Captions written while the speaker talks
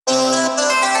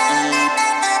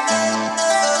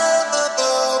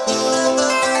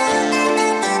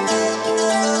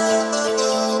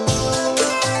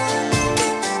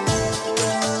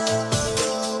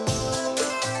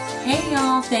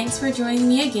Thanks for joining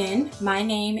me again. My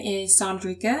name is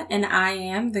Sandrika and I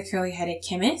am the Curly-Headed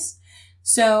Chemist.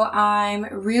 So I'm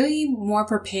really more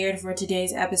prepared for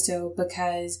today's episode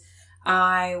because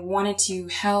I wanted to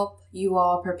help you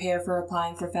all prepare for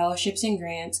applying for fellowships and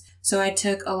grants. So I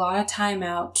took a lot of time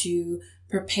out to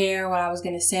prepare what I was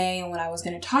going to say and what I was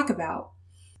going to talk about.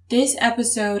 This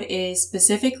episode is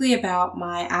specifically about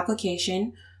my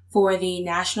application for the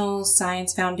National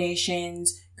Science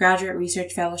Foundation's Graduate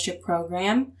Research Fellowship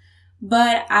Program,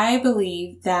 but I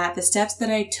believe that the steps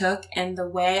that I took and the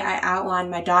way I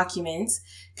outlined my documents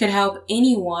could help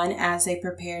anyone as they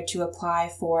prepare to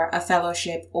apply for a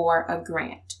fellowship or a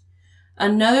grant.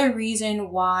 Another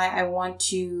reason why I want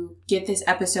to get this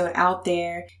episode out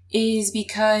there is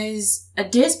because a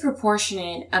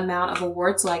disproportionate amount of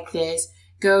awards like this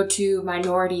go to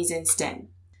minorities in STEM.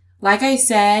 Like I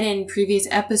said in previous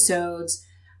episodes,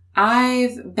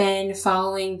 I've been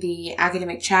following the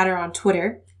academic chatter on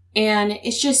Twitter, and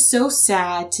it's just so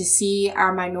sad to see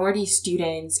our minority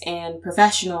students and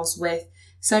professionals with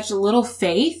such little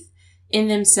faith in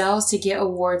themselves to get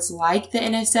awards like the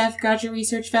NSF Graduate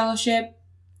Research Fellowship.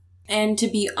 And to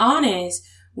be honest,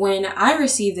 when I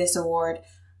received this award,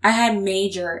 I had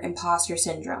major imposter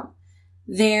syndrome.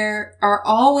 There are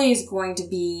always going to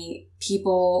be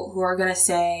people who are going to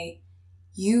say,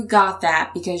 you got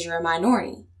that because you're a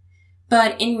minority.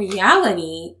 But in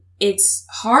reality, it's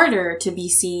harder to be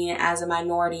seen as a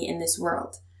minority in this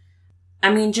world.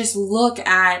 I mean, just look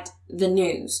at the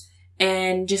news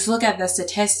and just look at the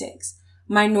statistics.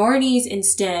 Minorities in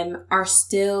STEM are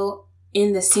still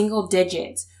in the single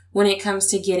digits when it comes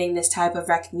to getting this type of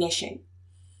recognition.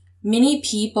 Many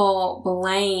people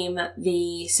blame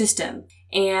the system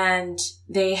and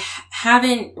they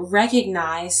haven't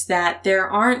recognized that there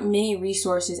aren't many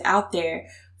resources out there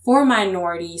for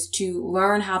minorities to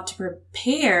learn how to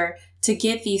prepare to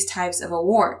get these types of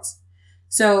awards.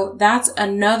 So that's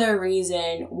another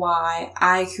reason why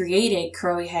I created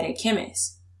Curly-Headed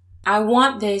Chemist. I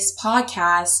want this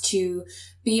podcast to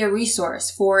be a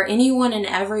resource for anyone and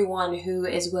everyone who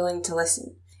is willing to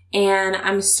listen. And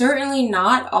I'm certainly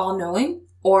not all-knowing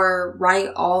or right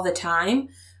all the time,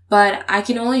 but I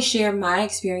can only share my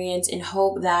experience and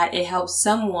hope that it helps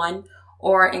someone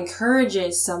or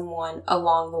encourages someone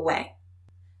along the way.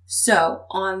 So,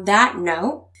 on that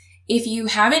note, if you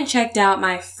haven't checked out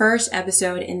my first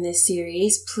episode in this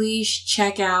series, please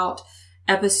check out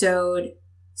episode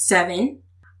 7.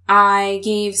 I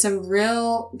gave some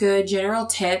real good general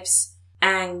tips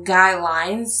and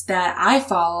guidelines that I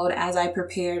followed as I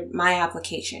prepared my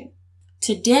application.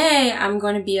 Today, I'm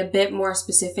going to be a bit more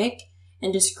specific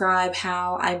and describe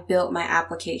how I built my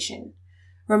application.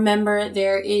 Remember,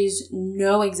 there is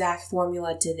no exact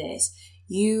formula to this.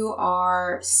 You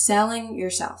are selling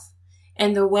yourself.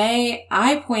 And the way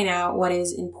I point out what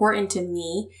is important to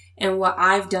me and what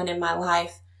I've done in my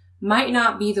life might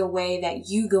not be the way that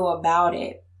you go about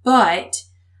it, but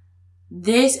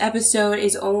this episode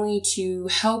is only to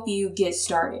help you get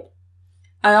started.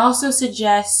 I also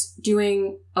suggest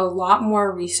doing a lot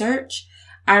more research.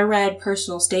 I read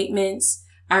personal statements.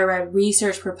 I read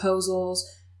research proposals.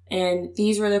 And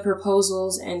these were the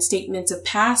proposals and statements of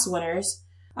past winners.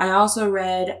 I also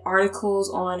read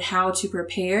articles on how to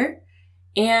prepare,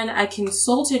 and I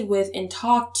consulted with and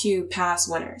talked to past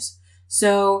winners.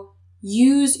 So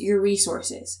use your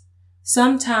resources.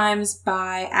 Sometimes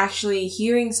by actually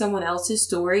hearing someone else's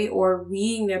story or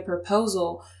reading their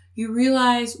proposal, you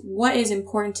realize what is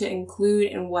important to include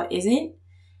and what isn't.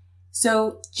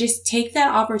 So just take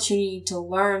that opportunity to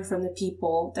learn from the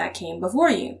people that came before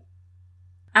you.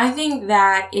 I think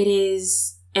that it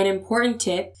is an important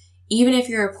tip, even if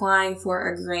you're applying for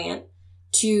a grant,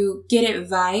 to get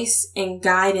advice and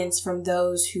guidance from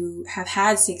those who have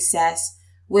had success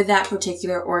with that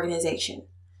particular organization.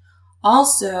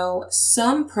 Also,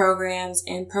 some programs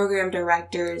and program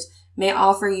directors may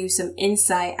offer you some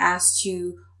insight as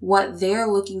to what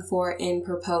they're looking for in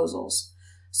proposals.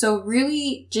 So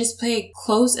really just pay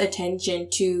close attention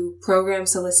to program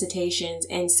solicitations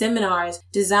and seminars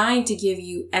designed to give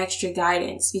you extra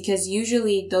guidance, because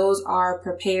usually those are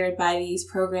prepared by these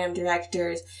program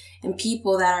directors and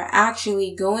people that are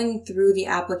actually going through the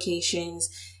applications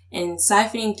and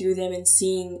siphoning through them and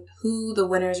seeing who the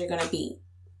winners are going to be.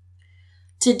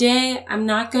 Today, I'm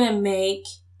not going to make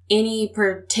any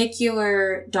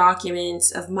particular documents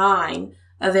of mine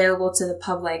available to the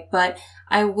public, but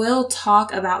I will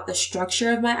talk about the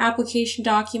structure of my application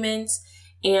documents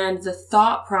and the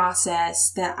thought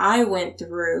process that I went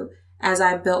through as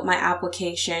I built my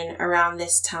application around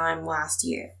this time last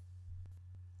year.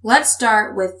 Let's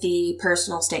start with the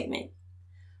personal statement.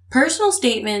 Personal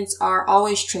statements are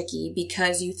always tricky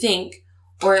because you think,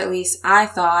 or at least I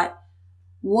thought,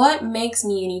 what makes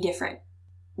me any different?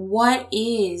 What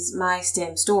is my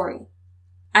STEM story?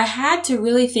 I had to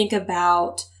really think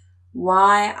about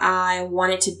why I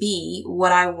wanted to be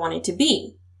what I wanted to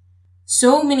be.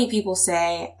 So many people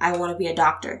say, I want to be a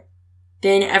doctor.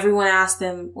 Then everyone asks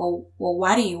them, well,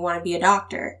 why do you want to be a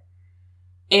doctor?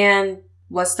 And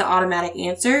what's the automatic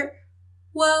answer?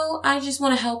 Well, I just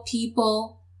want to help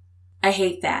people. I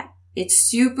hate that. It's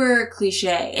super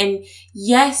cliche. And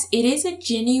yes, it is a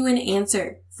genuine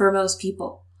answer for most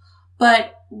people.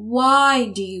 But why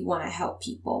do you want to help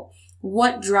people?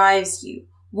 What drives you?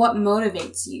 What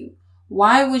motivates you?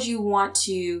 Why would you want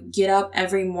to get up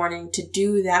every morning to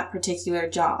do that particular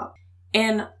job?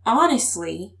 And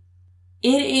honestly,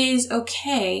 it is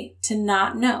okay to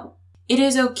not know. It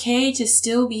is okay to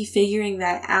still be figuring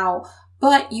that out,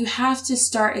 but you have to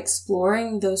start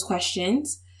exploring those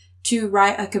questions to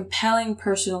write a compelling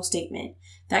personal statement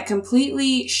that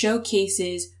completely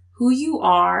showcases who you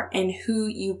are and who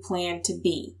you plan to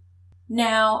be.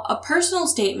 Now, a personal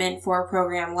statement for a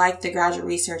program like the Graduate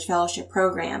Research Fellowship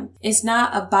Program is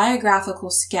not a biographical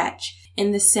sketch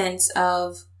in the sense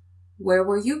of where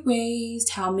were you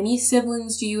raised, how many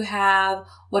siblings do you have,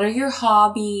 what are your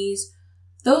hobbies.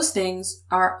 Those things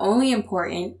are only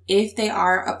important if they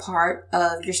are a part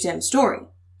of your STEM story.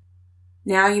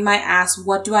 Now you might ask,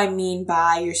 what do I mean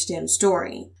by your STEM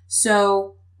story?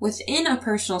 So within a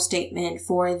personal statement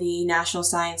for the National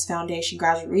Science Foundation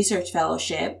Graduate Research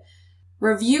Fellowship,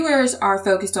 reviewers are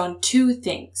focused on two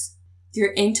things,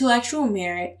 your intellectual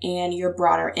merit and your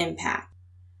broader impact.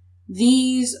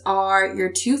 These are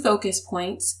your two focus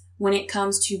points when it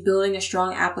comes to building a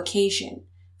strong application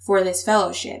for this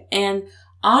fellowship. And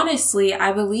honestly,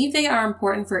 I believe they are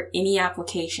important for any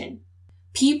application.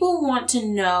 People want to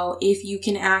know if you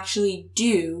can actually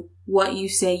do what you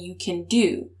say you can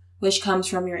do, which comes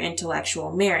from your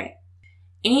intellectual merit.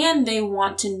 And they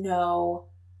want to know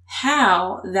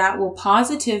how that will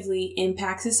positively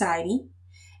impact society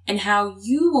and how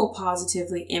you will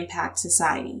positively impact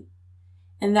society.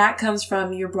 And that comes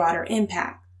from your broader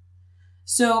impact.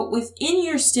 So within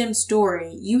your STEM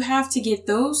story, you have to get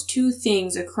those two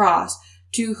things across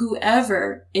to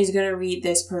whoever is going to read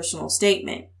this personal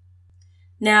statement.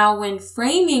 Now, when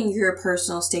framing your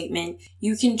personal statement,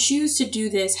 you can choose to do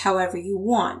this however you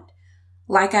want.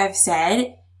 Like I've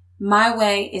said, my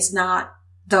way is not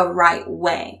the right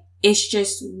way. It's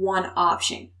just one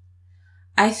option.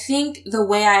 I think the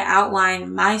way I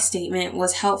outlined my statement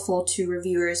was helpful to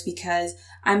reviewers because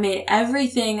I made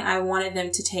everything I wanted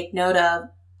them to take note of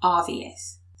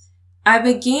obvious. I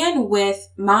began with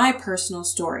my personal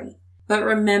story, but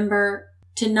remember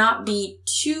to not be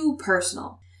too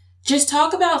personal. Just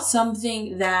talk about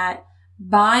something that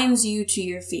binds you to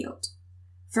your field.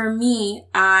 For me,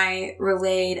 I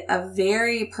relayed a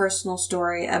very personal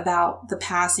story about the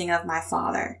passing of my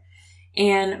father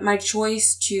and my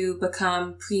choice to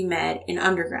become pre-med in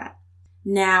undergrad.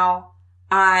 Now,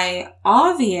 I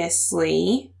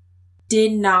obviously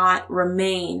did not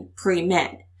remain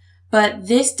pre-med, but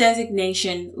this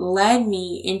designation led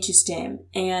me into STEM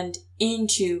and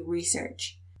into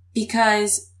research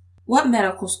because what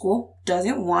medical school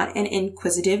doesn't want an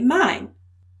inquisitive mind?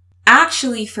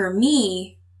 Actually, for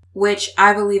me, which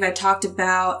I believe I talked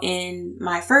about in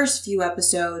my first few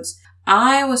episodes,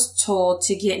 I was told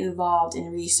to get involved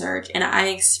in research and I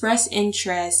expressed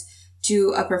interest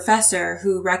to a professor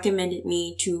who recommended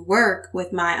me to work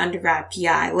with my undergrad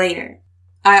PI later.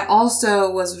 I also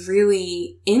was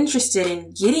really interested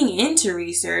in getting into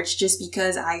research just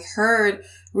because I heard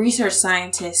research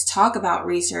scientists talk about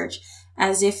research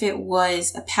as if it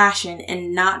was a passion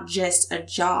and not just a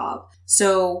job.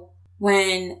 So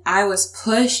when I was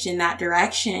pushed in that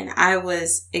direction, I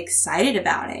was excited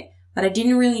about it, but I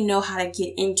didn't really know how to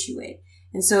get into it.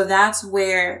 And so that's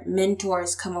where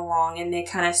mentors come along and they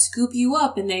kind of scoop you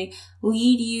up and they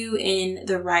lead you in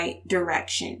the right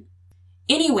direction.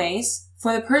 Anyways,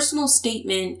 for the personal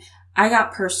statement, I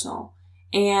got personal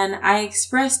and I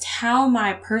expressed how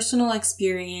my personal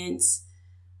experience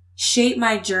shaped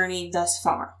my journey thus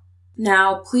far.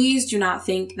 Now, please do not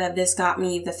think that this got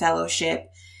me the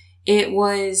fellowship. It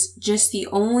was just the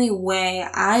only way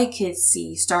I could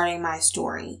see starting my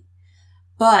story.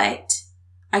 But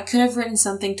I could have written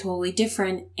something totally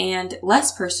different and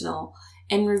less personal,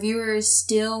 and reviewers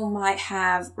still might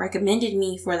have recommended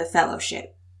me for the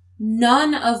fellowship.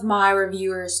 None of my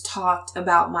reviewers talked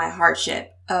about my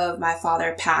hardship of my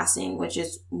father passing, which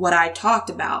is what I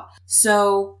talked about.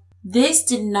 So this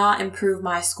did not improve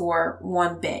my score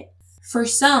one bit. For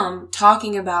some,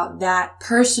 talking about that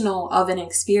personal of an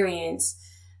experience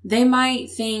they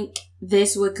might think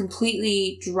this would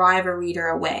completely drive a reader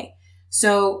away.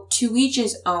 So to each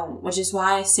his own, which is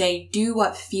why I say do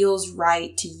what feels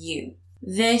right to you.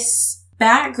 This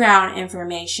background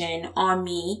information on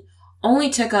me only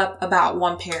took up about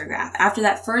one paragraph. After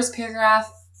that first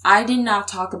paragraph, I did not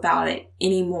talk about it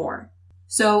anymore.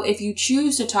 So if you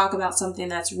choose to talk about something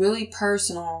that's really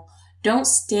personal, don't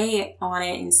stay on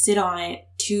it and sit on it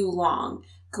too long.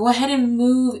 Go ahead and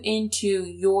move into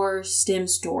your STEM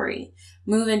story.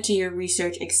 Move into your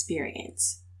research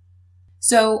experience.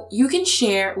 So you can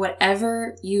share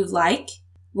whatever you like,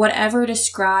 whatever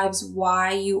describes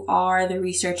why you are the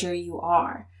researcher you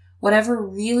are, whatever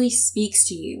really speaks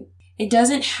to you. It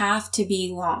doesn't have to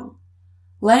be long.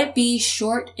 Let it be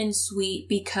short and sweet,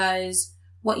 because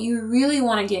what you really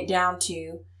want to get down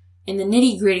to in the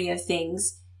nitty-gritty of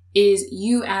things is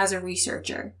you as a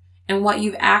researcher and what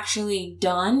you've actually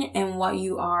done and what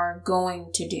you are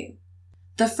going to do.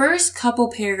 The first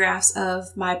couple paragraphs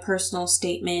of my personal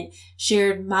statement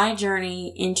shared my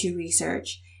journey into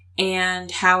research and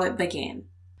how it began.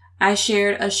 I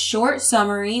shared a short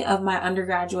summary of my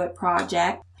undergraduate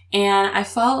project, and I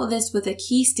followed this with a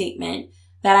key statement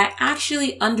that I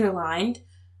actually underlined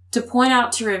to point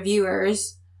out to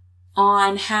reviewers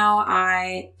on how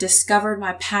I discovered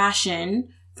my passion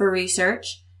for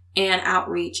research and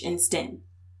outreach in STEM.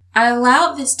 I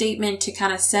allowed this statement to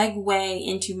kind of segue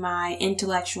into my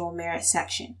intellectual merit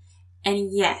section. And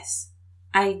yes,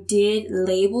 I did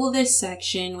label this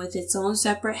section with its own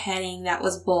separate heading that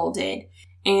was bolded.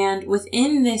 And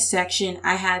within this section,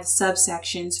 I had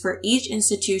subsections for each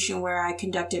institution where I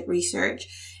conducted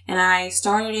research. And I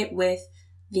started it with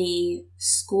the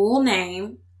school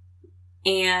name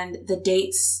and the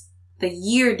dates, the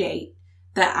year date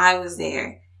that I was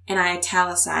there. And I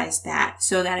italicized that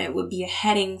so that it would be a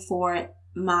heading for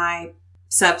my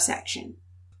subsection.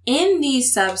 In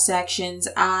these subsections,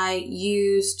 I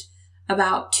used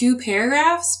about 2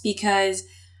 paragraphs because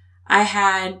I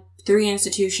had 3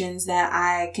 institutions that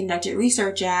I conducted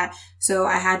research at, so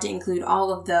I had to include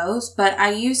all of those. But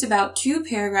I used about 2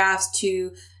 paragraphs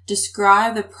to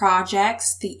describe the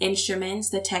projects, the instruments,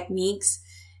 the techniques,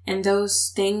 and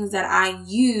those things that I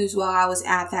used while I was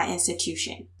at that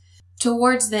institution.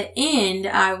 Towards the end,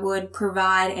 I would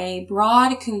provide a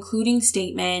broad concluding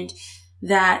statement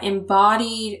that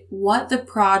embodied what the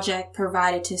project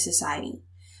provided to society.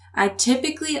 I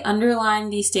typically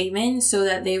underlined these statements so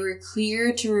that they were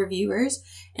clear to reviewers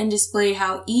and displayed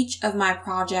how each of my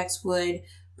projects would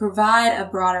provide a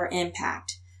broader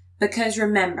impact. Because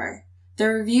remember, the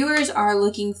reviewers are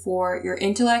looking for your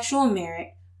intellectual merit,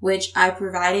 which I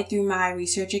provided through my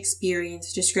research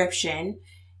experience description,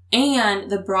 and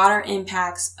the broader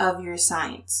impacts of your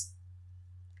science.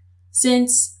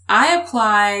 Since I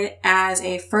applied as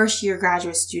a first-year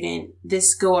graduate student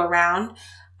this go-around,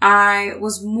 I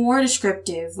was more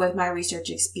descriptive with my research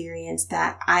experience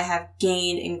that I have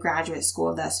gained in graduate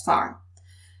school thus far.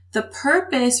 The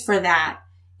purpose for that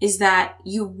is that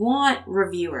you want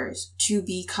reviewers to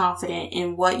be confident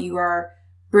in what you are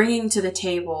bringing to the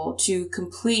table to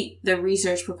complete the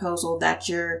research proposal that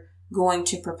you're going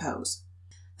to propose.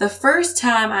 The first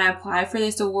time I applied for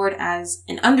this award as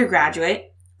an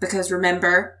undergraduate, because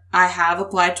remember, I have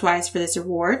applied twice for this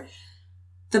award,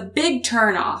 the big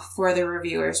turnoff for the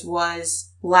reviewers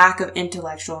was lack of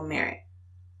intellectual merit.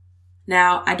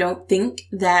 Now, I don't think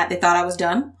that they thought I was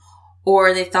dumb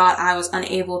or they thought I was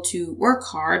unable to work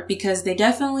hard, because they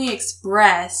definitely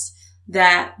expressed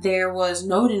that there was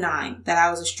no denying that I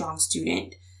was a strong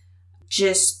student,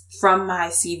 just from my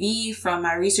CV, from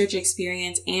my research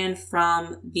experience, and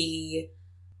from the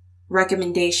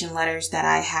recommendation letters that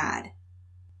I had.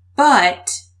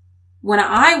 But when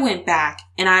I went back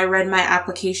and I read my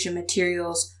application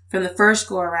materials from the first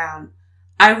go around,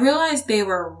 I realized they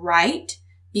were right,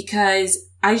 because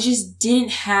I just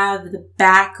didn't have the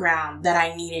background that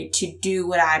I needed to do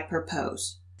what I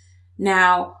proposed.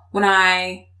 Now, when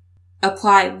I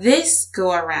applied this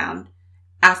go around,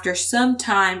 after some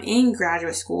time in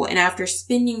graduate school and after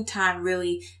spending time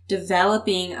really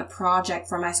developing a project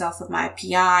for myself with my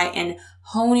PI and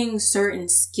honing certain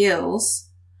skills,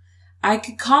 I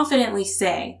could confidently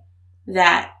say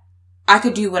that I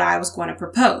could do what I was going to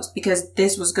propose, because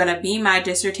this was going to be my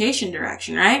dissertation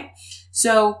direction, right?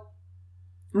 So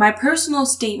my personal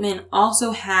statement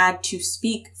also had to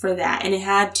speak for that, and it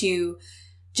had to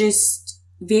just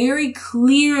very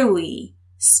clearly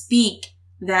speak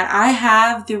that I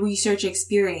have the research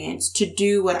experience to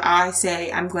do what I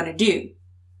say I'm going to do.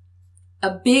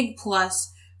 A big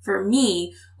plus for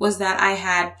me was that I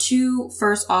had 2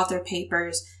 first author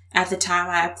papers at the time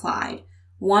I applied.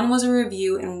 One was a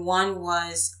review and one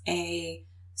was a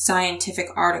scientific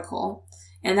article.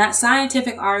 And that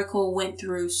scientific article went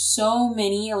through so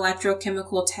many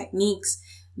electrochemical techniques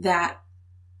that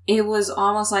it was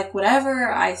almost like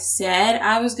whatever I said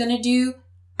I was going to do,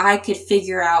 I could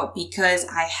figure out because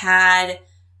I had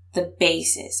the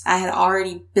basis. I had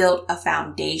already built a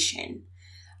foundation.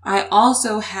 I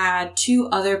also had 2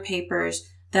 other papers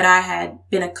that I had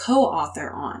been a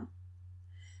co-author on.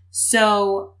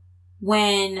 So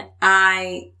when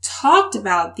I talked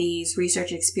about these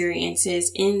research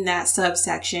experiences in that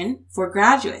subsection for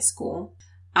graduate school,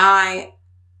 I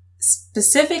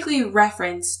specifically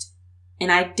referenced,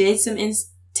 and I did some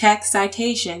in-text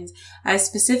citations, I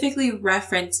specifically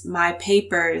referenced my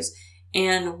papers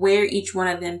and where each one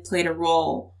of them played a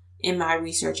role in my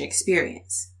research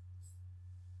experience.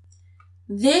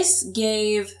 This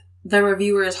gave the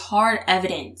reviewers hard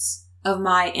evidence of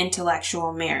my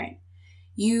intellectual merit.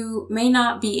 You may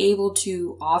not be able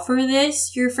to offer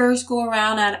this your first go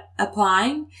around at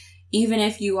applying, even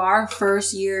if you are a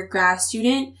first year grad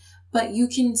student, but you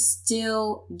can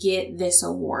still get this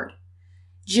award.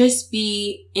 Just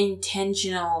be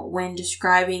intentional when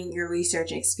describing your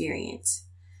research experience.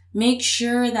 Make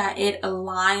sure that it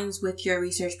aligns with your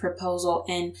research proposal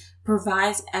and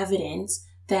provides evidence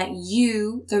that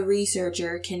you, the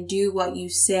researcher, can do what you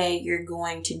say you're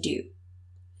going to do.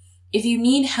 If you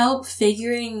need help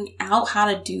figuring out how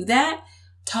to do that,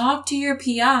 talk to your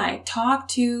PI, talk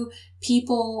to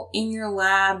people in your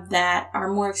lab that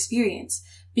are more experienced.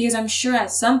 Because I'm sure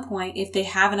at some point, if they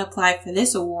haven't applied for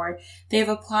this award, they've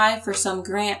applied for some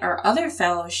grant or other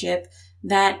fellowship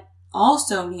that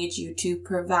also needs you to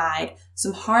provide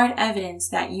some hard evidence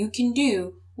that you can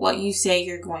do what you say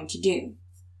you're going to do.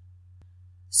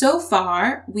 So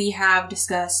far, we have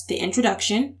discussed the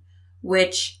introduction,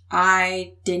 which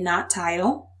I did not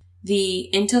title, the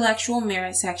intellectual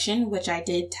merit section, which I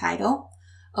did title,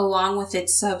 along with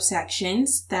its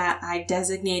subsections that I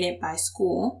designated by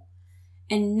school.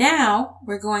 And now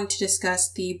we're going to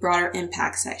discuss the broader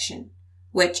impact section,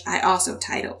 which I also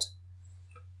titled.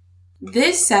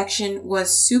 This section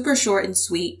was super short and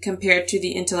sweet compared to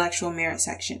the intellectual merit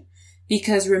section,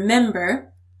 because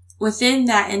remember, within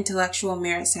that intellectual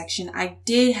merit section, I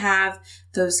did have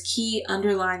those key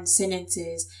underlined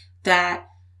sentences that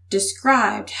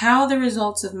described how the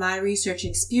results of my research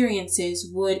experiences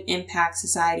would impact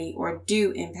society or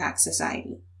do impact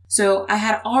society. So I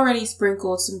had already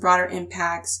sprinkled some broader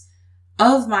impacts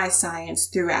of my science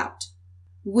throughout.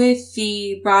 With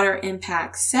the broader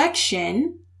impact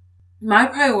section, my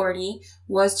priority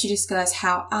was to discuss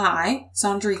how I,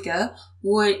 Sandrika,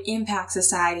 would impact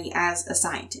society as a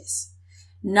scientist.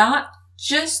 Not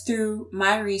just through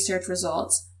my research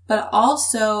results, but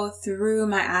also through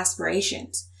my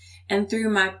aspirations and through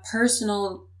my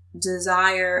personal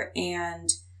desire and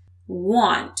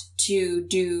want to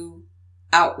do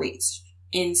outreach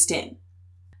in STEM.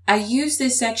 I use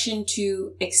this section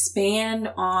to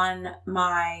expand on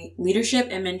my leadership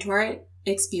and mentor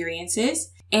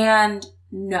experiences. And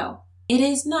no, it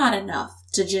is not enough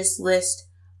to just list,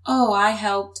 oh, I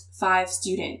helped 5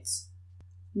 students.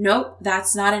 Nope,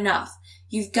 that's not enough.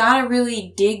 You've got to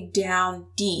really dig down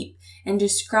deep and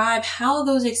describe how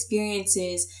those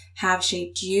experiences have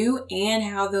shaped you and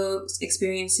how those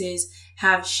experiences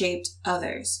have shaped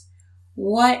others.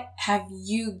 What have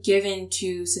you given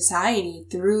to society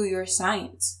through your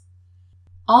science?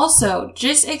 Also,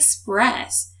 just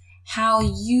express how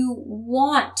you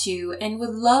want to and would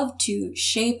love to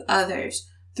shape others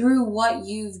through what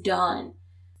you've done.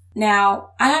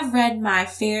 Now, I have read my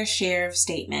fair share of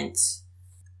statements,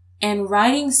 and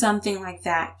writing something like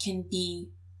that can be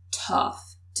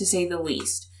tough, to say the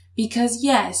least. Because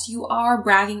yes, you are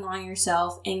bragging on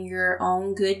yourself and your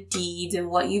own good deeds and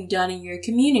what you've done in your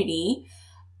community,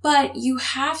 but you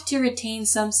have to retain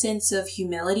some sense of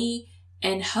humility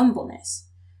and humbleness.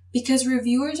 Because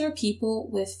reviewers are people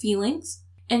with feelings,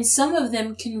 and some of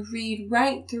them can read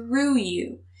right through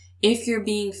you if you're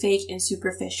being fake and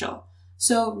superficial.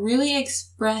 So really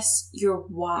express your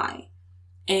why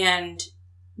and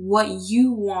what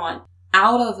you want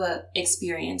out of an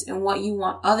experience and what you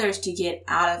want others to get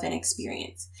out of an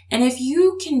experience. And if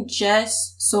you can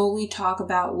just solely talk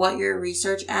about what your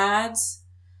research adds,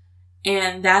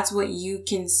 and that's what you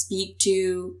can speak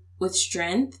to with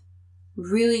strength,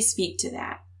 really speak to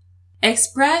that.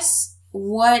 Express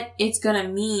what it's going to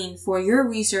mean for your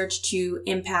research to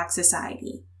impact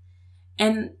society.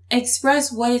 And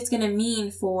express what it's going to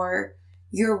mean for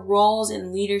your roles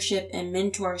in leadership and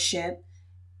mentorship.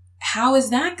 How is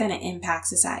that going to impact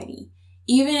society?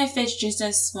 Even if it's just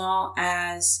as small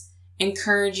as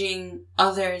encouraging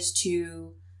others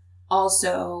to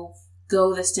also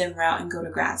go the STEM route and go to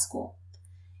grad school.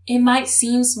 It might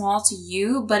seem small to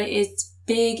you, but it's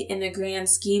big in the grand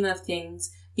scheme of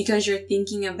things because you're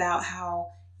thinking about how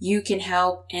you can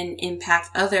help and impact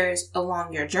others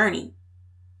along your journey.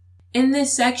 In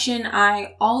this section,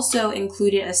 I also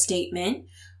included a statement,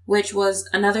 which was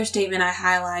another statement I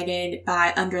highlighted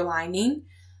by underlining,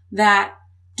 that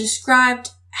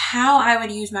described how I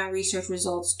would use my research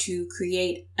results to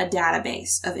create a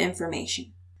database of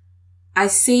information. I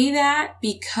say that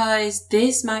because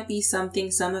this might be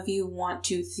something some of you want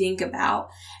to think about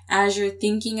as you're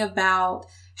thinking about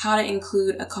how to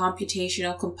include a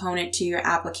computational component to your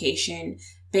application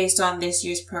based on this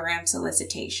year's program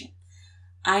solicitation.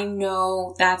 I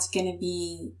know that's going to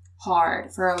be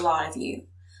hard for a lot of you,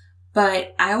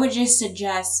 but I would just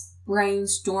suggest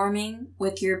brainstorming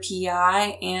with your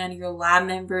PI and your lab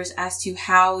members as to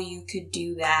how you could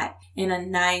do that in a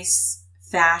nice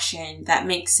fashion that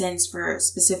makes sense for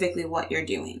specifically what you're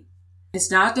doing.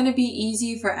 It's not going to be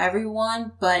easy for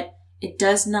everyone, but it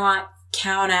does not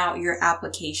count out your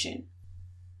application.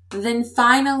 Then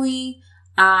finally,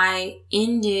 I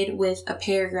ended with a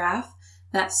paragraph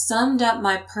that summed up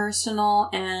my personal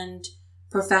and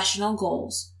professional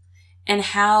goals and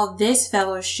how this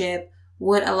fellowship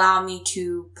would allow me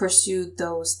to pursue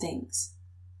those things.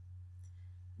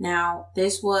 Now,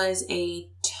 this was a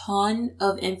ton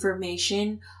of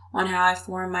information on how I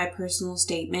formed my personal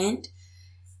statement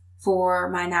for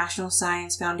my National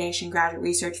Science Foundation Graduate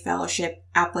Research Fellowship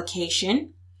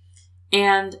application.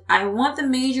 And I want the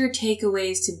major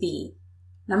takeaways to be,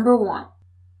 number one,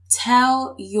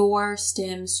 tell your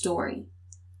STEM story.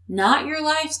 Not your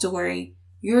life story,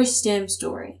 your STEM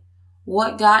story.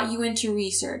 What got you into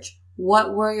research?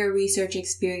 What were your research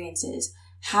experiences?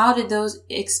 How did those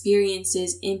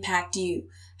experiences impact you?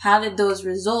 How did those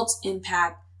results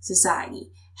impact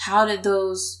society? How did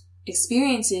those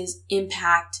experiences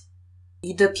impact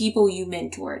the people you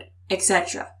mentored,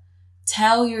 etc.?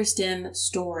 Tell your STEM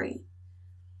story.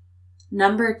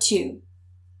 Number two,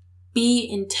 be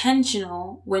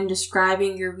intentional when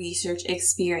describing your research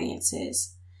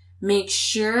experiences. Make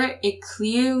sure it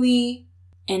clearly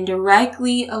and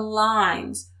directly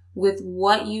aligns with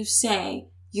what you say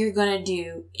you're going to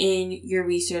do in your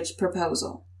research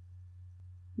proposal.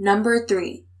 Number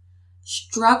three,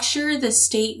 structure the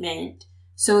statement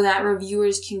so that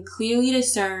reviewers can clearly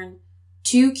discern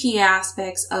two key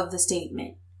aspects of the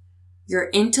statement: your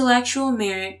intellectual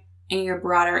merit and your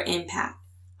broader impact.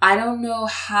 I don't know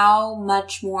how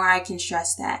much more I can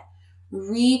stress that.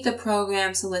 Read the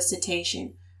program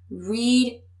solicitation.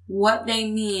 Read what they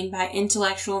mean by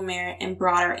intellectual merit and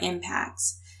broader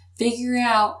impacts. Figure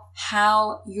out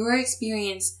how your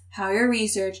experience, how your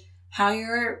research, how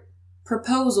your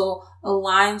proposal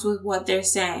aligns with what they're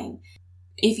saying.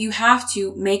 If you have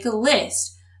to, make a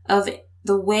list of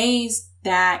the ways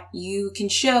that you can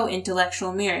show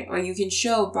intellectual merit or you can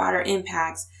show broader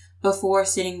impacts before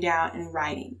sitting down and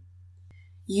writing.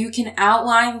 You can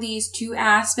outline these two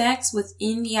aspects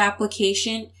within the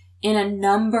application in a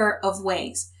number of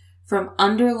ways, from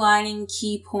underlining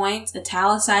key points,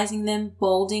 italicizing them,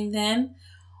 bolding them,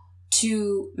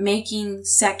 to making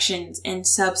sections and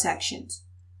subsections.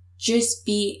 Just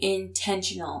be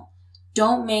intentional.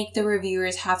 Don't make the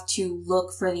reviewers have to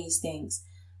look for these things.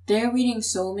 They're reading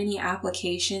so many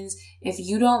applications. If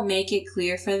you don't make it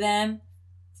clear for them,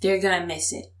 they're gonna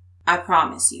miss it. I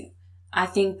promise you. I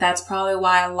think that's probably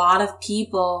why a lot of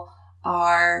people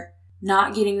are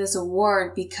not getting this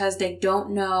award, because they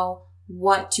don't know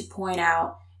what to point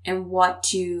out and what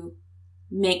to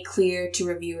make clear to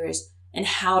reviewers and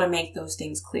how to make those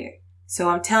things clear. So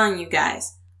I'm telling you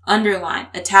guys, underline,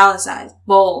 italicize,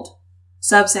 bold,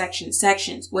 subsections,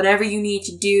 sections, whatever you need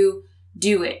to do,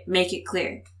 do it. Make it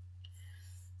clear.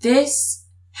 This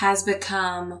has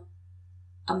become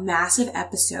a massive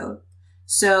episode,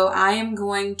 so I am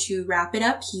going to wrap it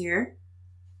up here.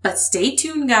 But stay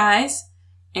tuned, guys,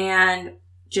 and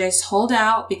just hold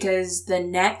out, because the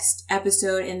next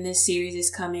episode in this series is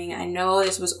coming. I know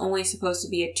this was only supposed to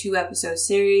be a 2-episode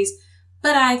series,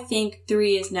 but I think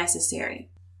 3 is necessary.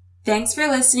 Thanks for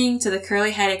listening to The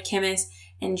Curly-Headed Chemist,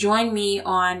 and join me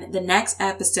on the next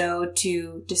episode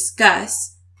to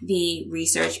discuss the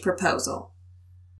research proposal.